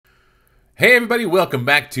Hey everybody, welcome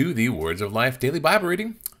back to the Words of Life Daily Bible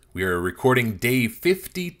Reading. We are recording day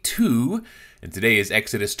 52, and today is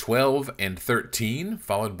Exodus 12 and 13,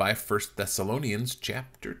 followed by 1 Thessalonians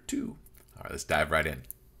chapter 2. All right, let's dive right in.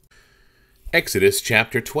 Exodus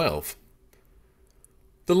chapter 12.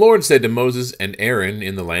 The Lord said to Moses and Aaron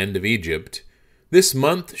in the land of Egypt, "This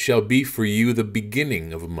month shall be for you the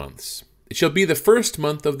beginning of months. It shall be the first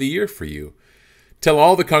month of the year for you. Tell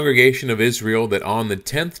all the congregation of Israel that on the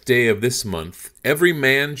 10th day of this month every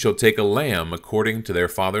man shall take a lamb according to their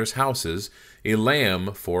fathers' houses, a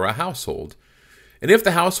lamb for a household. And if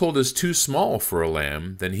the household is too small for a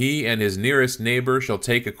lamb, then he and his nearest neighbor shall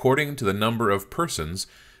take according to the number of persons,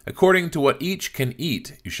 according to what each can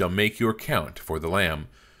eat, you shall make your count for the lamb.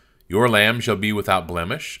 Your lamb shall be without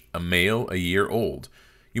blemish, a male a year old.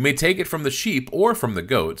 You may take it from the sheep or from the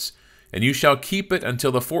goats, and you shall keep it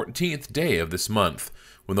until the 14th day of this month,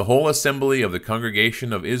 when the whole assembly of the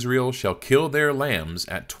congregation of Israel shall kill their lambs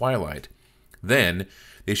at twilight. Then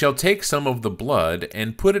they shall take some of the blood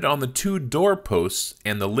and put it on the 2 doorposts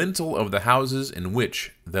and the lintel of the houses in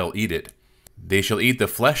which they'll eat it. They shall eat the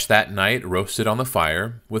flesh that night roasted on the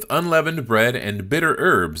fire. With unleavened bread and bitter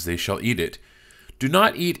herbs they shall eat it. Do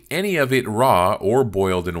not eat any of it raw or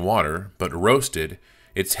boiled in water, but roasted,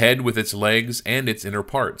 its head with its legs and its inner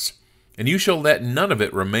parts. And you shall let none of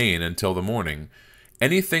it remain until the morning.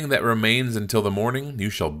 Anything that remains until the morning you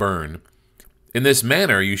shall burn. In this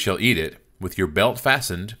manner you shall eat it, with your belt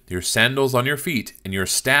fastened, your sandals on your feet, and your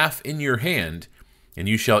staff in your hand, and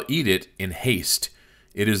you shall eat it in haste.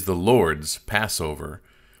 It is the Lord's Passover.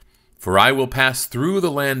 For I will pass through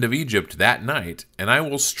the land of Egypt that night, and I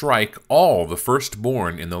will strike all the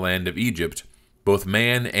firstborn in the land of Egypt, both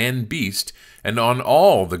man and beast, and on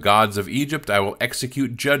all the gods of Egypt I will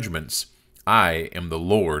execute judgments. I am the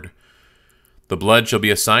Lord. The blood shall be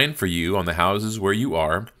a sign for you on the houses where you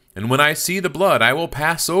are, and when I see the blood I will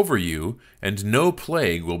pass over you, and no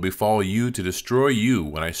plague will befall you to destroy you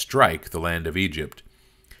when I strike the land of Egypt.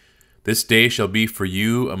 This day shall be for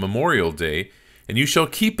you a memorial day, and you shall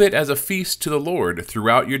keep it as a feast to the Lord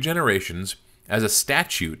throughout your generations, as a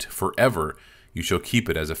statute forever you shall keep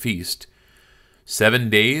it as a feast. 7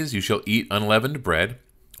 days you shall eat unleavened bread.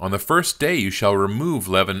 On the first day you shall remove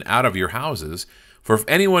leaven out of your houses. For if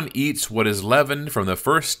anyone eats what is leavened from the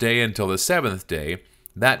first day until the 7th day,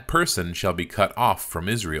 that person shall be cut off from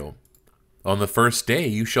Israel. On the first day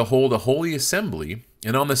you shall hold a holy assembly,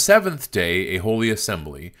 and on the 7th day a holy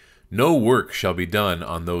assembly. No work shall be done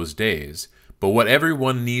on those days, but what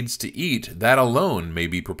everyone needs to eat, that alone may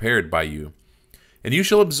be prepared by you. And you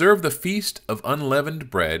shall observe the feast of unleavened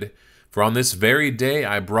bread, for on this very day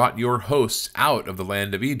I brought your hosts out of the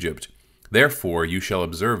land of Egypt. Therefore you shall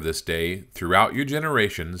observe this day throughout your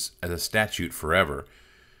generations as a statute forever.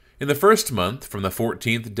 In the first month, from the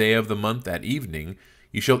 14th day of the month at evening,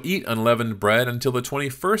 you shall eat unleavened bread until the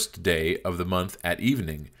 21st day of the month at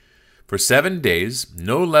evening. For 7 days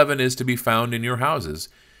no leaven is to be found in your houses.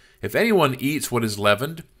 If anyone eats what is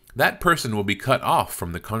leavened, that person will be cut off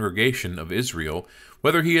from the congregation of Israel,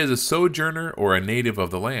 whether he is a sojourner or a native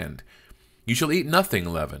of the land. You shall eat nothing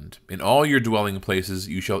leavened. In all your dwelling places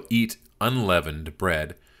you shall eat unleavened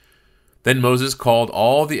bread. Then Moses called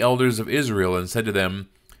all the elders of Israel and said to them,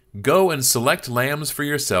 Go and select lambs for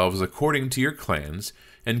yourselves according to your clans,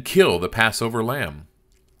 and kill the Passover lamb.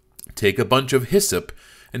 Take a bunch of hyssop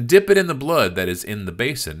and dip it in the blood that is in the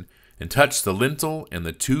basin, and touch the lintel and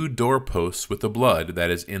the 2 doorposts with the blood that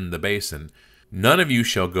is in the basin. None of you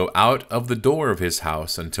shall go out of the door of his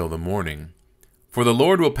house until the morning. For the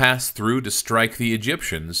Lord will pass through to strike the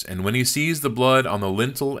Egyptians, and when he sees the blood on the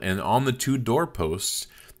lintel and on the 2 doorposts,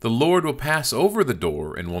 the Lord will pass over the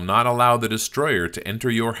door and will not allow the destroyer to enter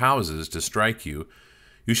your houses to strike you.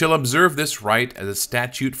 You shall observe this rite as a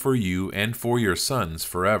statute for you and for your sons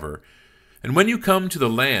forever. And when you come to the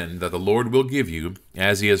land that the Lord will give you,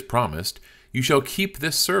 as he has promised, you shall keep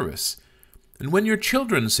this service. And when your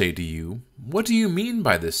children say to you, What do you mean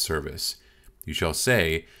by this service? You shall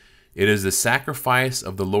say, It is the sacrifice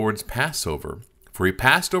of the Lord's Passover, for he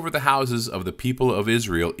passed over the houses of the people of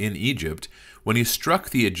Israel in Egypt, when he struck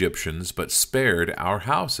the Egyptians, but spared our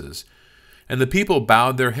houses. And the people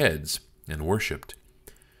bowed their heads and worshipped.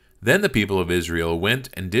 Then the people of Israel went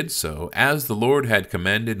and did so, as the Lord had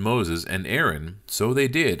commanded Moses and Aaron, so they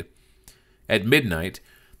did. At midnight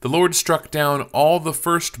the Lord struck down all the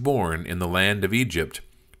firstborn in the land of Egypt,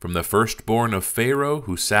 from the firstborn of Pharaoh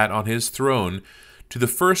who sat on his throne, to the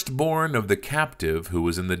firstborn of the captive who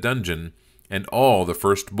was in the dungeon, and all the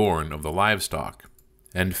firstborn of the livestock.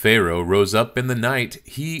 And Pharaoh rose up in the night,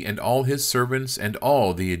 he and all his servants and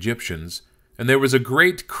all the Egyptians, And there was a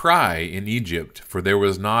great cry in Egypt, for there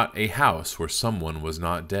was not a house where someone was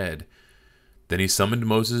not dead. Then he summoned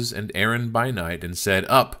Moses and Aaron by night and said,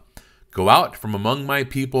 Up, go out from among my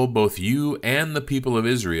people, both you and the people of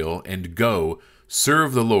Israel, and go,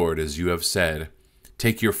 serve the Lord as you have said.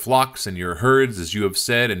 Take your flocks and your herds as you have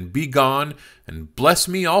said, and be gone, and bless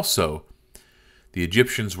me also. The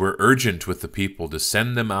Egyptians were urgent with the people to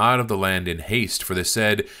send them out of the land in haste, for they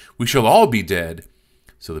said, We shall all be dead.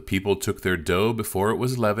 So the people took their dough before it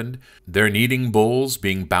was leavened, their kneading bowls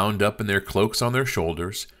being bound up in their cloaks on their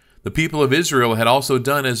shoulders. The people of Israel had also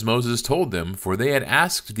done as Moses told them, for they had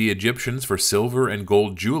asked the Egyptians for silver and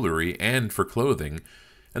gold jewelry and for clothing.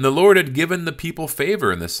 And the Lord had given the people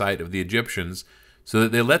favor in the sight of the Egyptians, so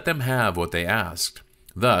that they let them have what they asked.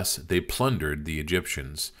 Thus they plundered the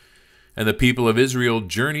Egyptians. And the people of Israel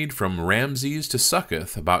journeyed from Ramses to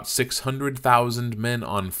Succoth, about 600,000 men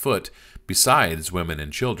on foot, besides women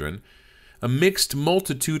and children. A mixed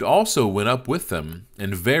multitude also went up with them,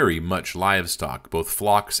 and very much livestock, both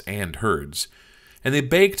flocks and herds. And they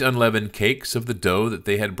baked unleavened cakes of the dough that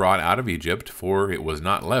they had brought out of Egypt, for it was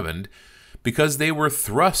not leavened, because they were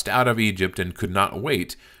thrust out of Egypt and could not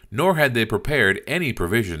wait, nor had they prepared any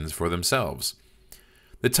provisions for themselves.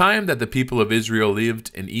 The time that the people of Israel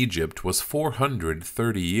lived in Egypt was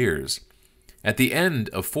 430 years. At the end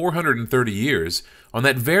of 430 years, on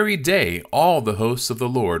that very day, all the hosts of the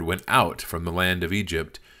Lord went out from the land of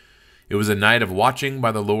Egypt. It was a night of watching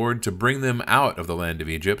by the Lord to bring them out of the land of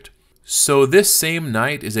Egypt. So this same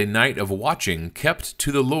night is a night of watching kept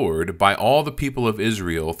to the Lord by all the people of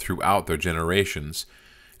Israel throughout their generations.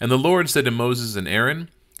 And the Lord said to Moses and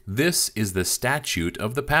Aaron, This is the statute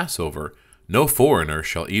of the Passover. No foreigner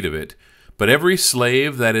shall eat of it. But every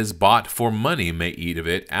slave that is bought for money may eat of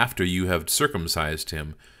it after you have circumcised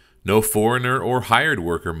him. No foreigner or hired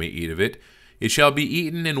worker may eat of it. It shall be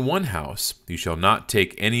eaten in one house. You shall not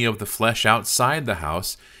take any of the flesh outside the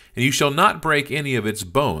house, and you shall not break any of its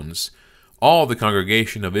bones. All the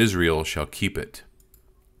congregation of Israel shall keep it.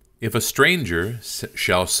 If a stranger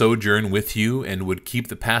shall sojourn with you and would keep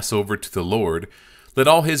the Passover to the Lord, let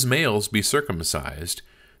all his males be circumcised.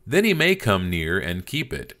 Then he may come near and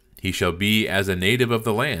keep it. He shall be as a native of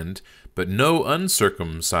the land, but no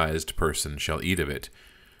uncircumcised person shall eat of it.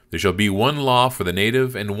 There shall be one law for the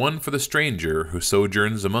native and one for the stranger who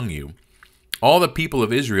sojourns among you. All the people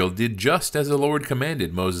of Israel did just as the Lord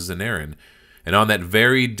commanded Moses and Aaron, and on that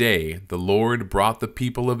very day the Lord brought the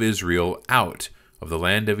people of Israel out of the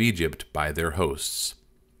land of Egypt by their hosts.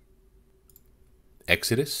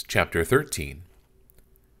 Exodus chapter 13.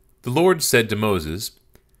 The Lord said to Moses,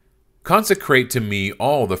 Consecrate to me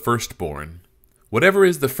all the firstborn. Whatever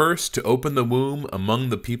is the first to open the womb among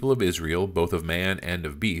the people of Israel, both of man and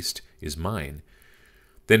of beast, is mine.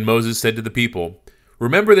 Then Moses said to the people,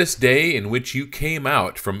 Remember this day in which you came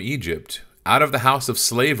out from Egypt, out of the house of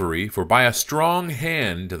slavery, for by a strong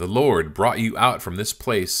hand the Lord brought you out from this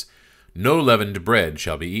place. No leavened bread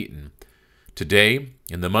shall be eaten. Today,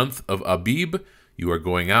 in the month of Abib, you are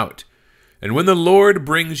going out. And when the Lord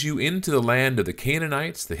brings you into the land of the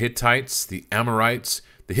Canaanites, the Hittites, the Amorites,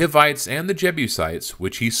 the Hivites, and the Jebusites,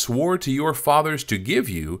 which he swore to your fathers to give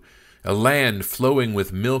you, a land flowing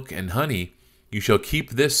with milk and honey, you shall keep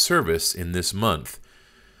this service in this month.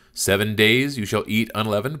 7 days you shall eat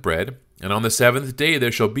unleavened bread, and on the 7th day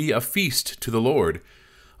there shall be a feast to the Lord.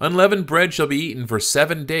 Unleavened bread shall be eaten for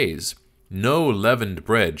 7 days. No leavened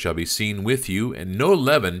bread shall be seen with you, and no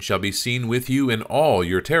leaven shall be seen with you in all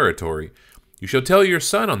your territory. You shall tell your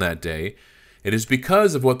son on that day, It is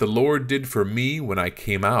because of what the Lord did for me when I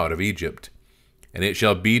came out of Egypt. And it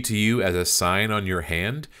shall be to you as a sign on your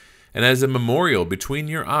hand, and as a memorial between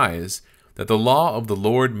your eyes, that the law of the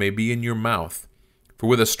Lord may be in your mouth. For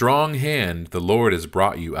with a strong hand the Lord has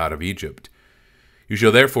brought you out of Egypt. You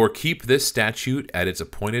shall therefore keep this statute at its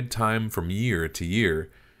appointed time from year to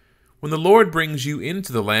year. When the Lord brings you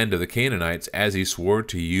into the land of the Canaanites, as he swore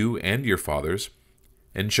to you and your fathers,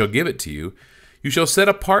 and shall give it to you, you shall set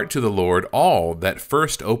apart to the Lord all that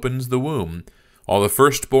first opens the womb. All the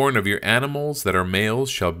firstborn of your animals that are males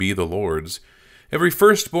shall be the Lord's. Every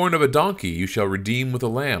firstborn of a donkey you shall redeem with a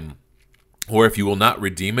lamb. Or if you will not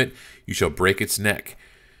redeem it, you shall break its neck.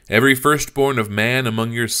 Every firstborn of man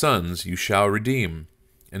among your sons you shall redeem.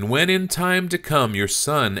 And when in time to come your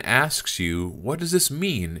son asks you, What does this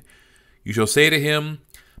mean? You shall say to him,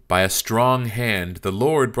 By a strong hand the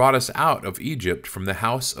Lord brought us out of Egypt from the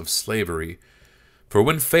house of slavery. For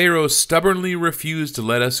when Pharaoh stubbornly refused to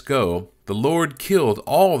let us go, the Lord killed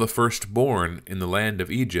all the firstborn in the land of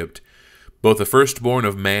Egypt, both the firstborn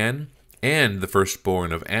of man and the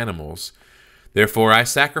firstborn of animals. Therefore I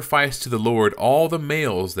sacrifice to the Lord all the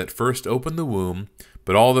males that first open the womb,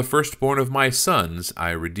 but all the firstborn of my sons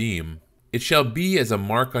I redeem. It shall be as a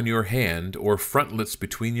mark on your hand, or frontlets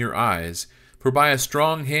between your eyes, for by a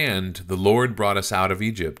strong hand the Lord brought us out of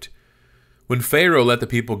Egypt. When Pharaoh let the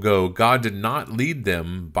people go, God did not lead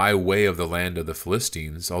them by way of the land of the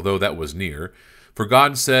Philistines, although that was near. For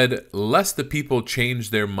God said, "Lest the people change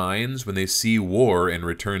their minds when they see war and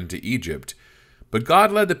return to Egypt." But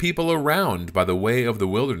God led the people around by the way of the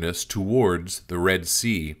wilderness towards the Red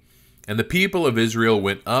Sea. And the people of Israel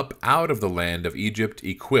went up out of the land of Egypt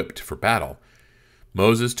equipped for battle.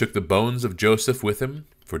 Moses took the bones of Joseph with him,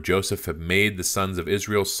 for Joseph had made the sons of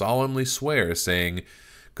Israel solemnly swear, saying,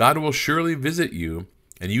 "God will surely visit you,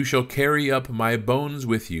 and you shall carry up my bones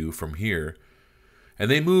with you from here." And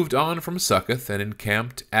they moved on from Succoth and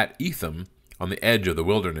encamped at Etham on the edge of the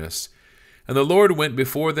wilderness. And the Lord went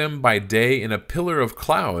before them by day in a pillar of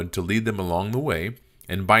cloud to lead them along the way,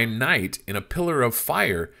 and by night in a pillar of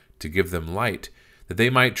fire to give them light, that they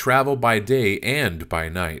might travel by day and by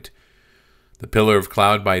night. The pillar of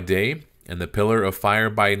cloud by day and the pillar of fire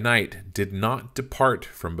by night did not depart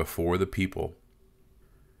from before the people.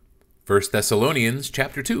 1 Thessalonians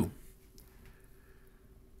chapter 2.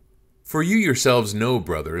 For you yourselves know,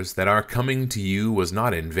 brothers, that our coming to you was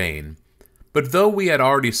not in vain. But though we had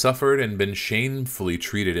already suffered and been shamefully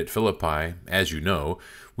treated at Philippi, as you know,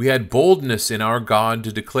 we had boldness in our God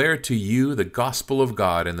to declare to you the gospel of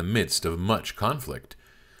God in the midst of much conflict.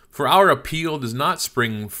 For our appeal does not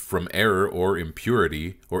spring from error or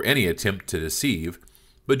impurity or any attempt to deceive,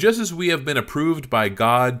 but just as we have been approved by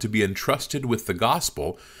God to be entrusted with the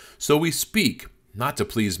gospel, so we speak, not to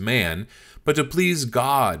please man, but to please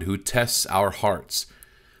God who tests our hearts.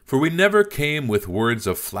 For we never came with words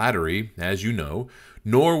of flattery, as you know,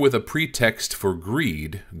 nor with a pretext for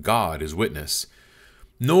greed, God is witness.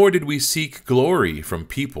 Nor did we seek glory from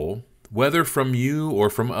people, whether from you or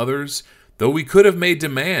from others, though we could have made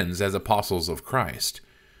demands as apostles of Christ.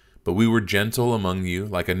 But we were gentle among you,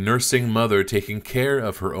 like a nursing mother taking care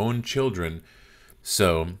of her own children.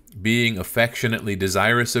 So, being affectionately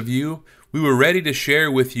desirous of you, we were ready to share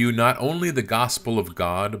with you not only the gospel of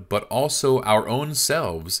God, but also our own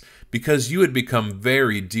selves, because you had become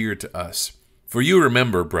very dear to us. For you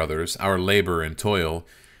remember, brothers, our labor and toil.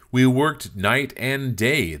 We worked night and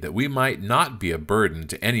day that we might not be a burden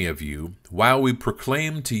to any of you, while we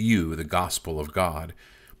proclaimed to you the gospel of God.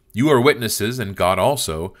 You are witnesses, and God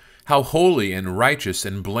also, how holy and righteous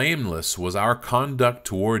and blameless was our conduct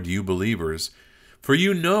toward you believers. For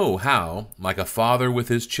you know how, like a father with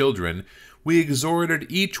his children, we exhorted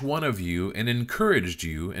each one of you and encouraged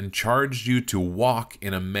you and charged you to walk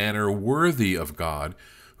in a manner worthy of God,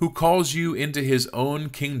 who calls you into his own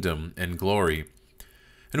kingdom and glory.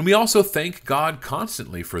 And we also thank God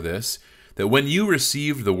constantly for this, that when you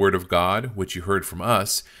received the word of God, which you heard from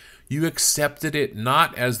us, you accepted it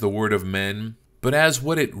not as the word of men, but as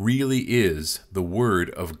what it really is, the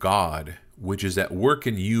word of God, which is at work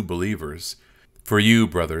in you believers. For you,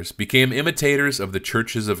 brothers, became imitators of the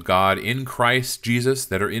churches of God in Christ Jesus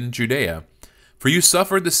that are in Judea. For you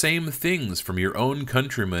suffered the same things from your own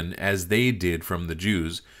countrymen as they did from the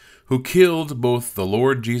Jews, who killed both the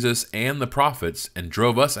Lord Jesus and the prophets, and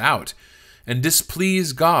drove us out, and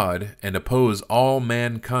displease God, and oppose all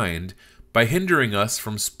mankind, by hindering us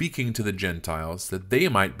from speaking to the Gentiles, that they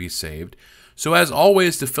might be saved, so as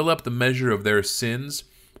always to fill up the measure of their sins,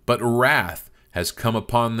 but wrath has come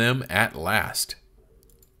upon them at last.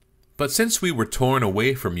 But since we were torn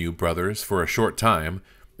away from you, brothers, for a short time,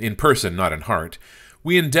 in person, not in heart,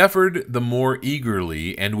 we endeavored the more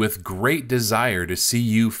eagerly and with great desire to see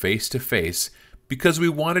you face to face, because we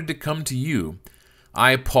wanted to come to you.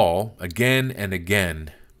 I, Paul, again and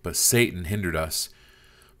again, but Satan hindered us.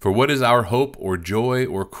 For what is our hope or joy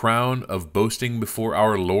or crown of boasting before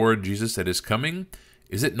our Lord Jesus at his coming?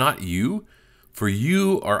 Is it not you? For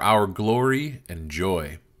you are our glory and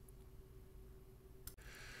joy.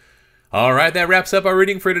 All right, that wraps up our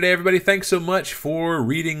reading for today, everybody. Thanks so much for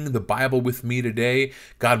reading the Bible with me today.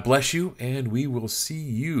 God bless you, and we will see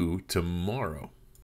you tomorrow.